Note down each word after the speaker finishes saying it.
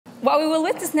What we will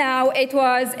witness now, it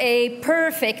was a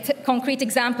perfect concrete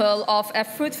example of a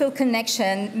fruitful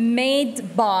connection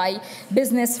made by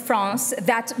Business France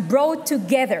that brought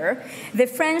together the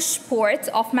French port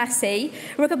of Marseille,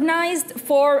 recognized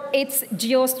for its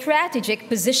geostrategic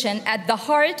position at the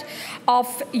heart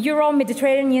of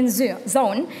Euro-Mediterranean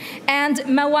zone, and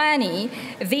MAWANI,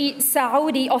 the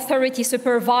Saudi authority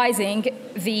supervising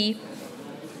the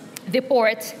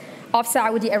port of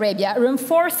Saudi Arabia,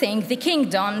 reinforcing the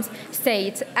kingdom's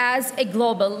state as a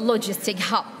global logistic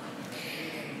hub.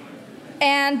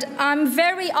 And I'm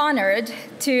very honored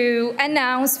to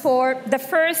announce for the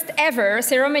first ever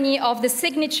ceremony of the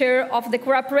signature of the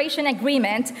cooperation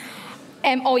agreement,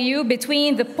 MOU,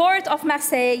 between the Port of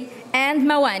Marseille and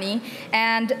MAWANI.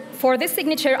 And for this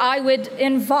signature, I would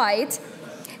invite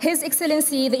His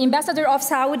Excellency, the Ambassador of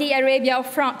Saudi Arabia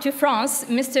to France,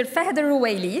 Mr. Fahd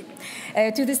al-Ruwaili,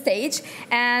 to the stage,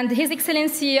 and His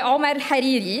Excellency Omar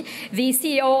Hariri, the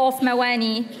CEO of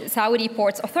MAWANI Saudi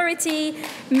Ports Authority,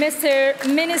 Mr.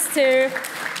 Minister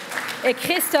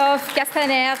Christophe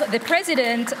Castaner, the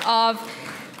President of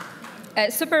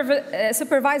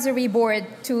Supervisory Board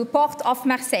to Port of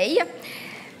Marseille,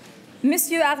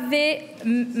 Monsieur Hervé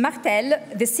Martel,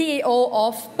 the CEO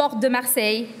of Port de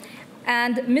Marseille,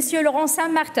 and Monsieur Laurent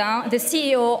Saint-Martin, the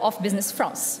CEO of Business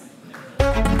France.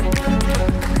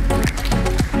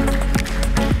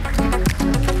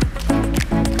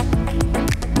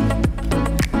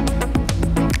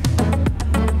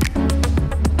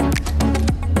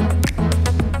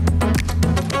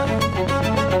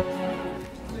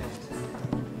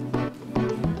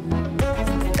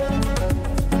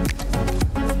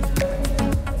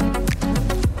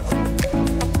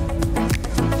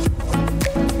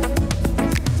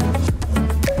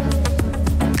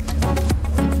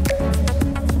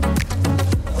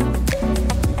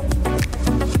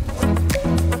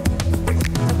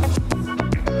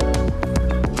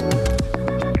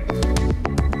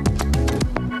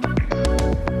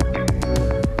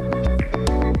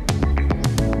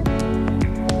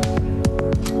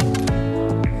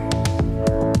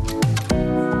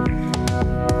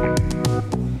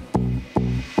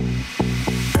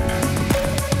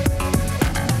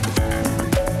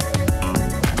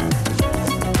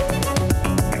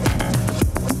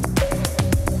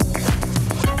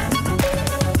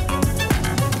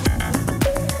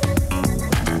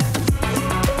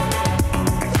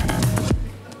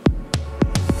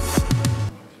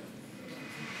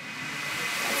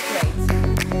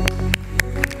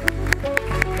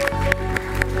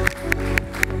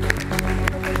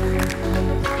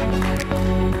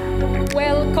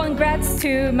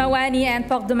 To MAWANI and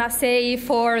Port de Marseille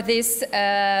for this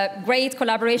great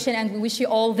collaboration, and we wish you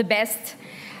all the best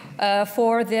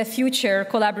for the future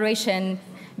collaboration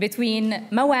between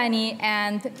MAWANI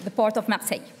and the Port of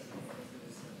Marseille.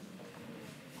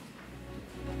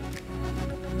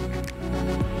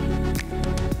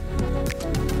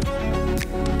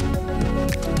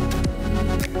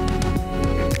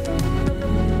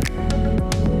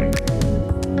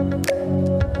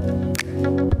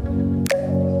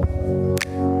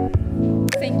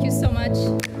 Thank you so much.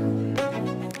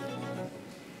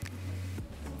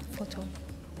 Photo.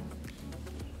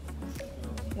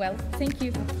 Well, thank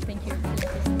you. Thank you.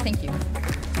 Thank you.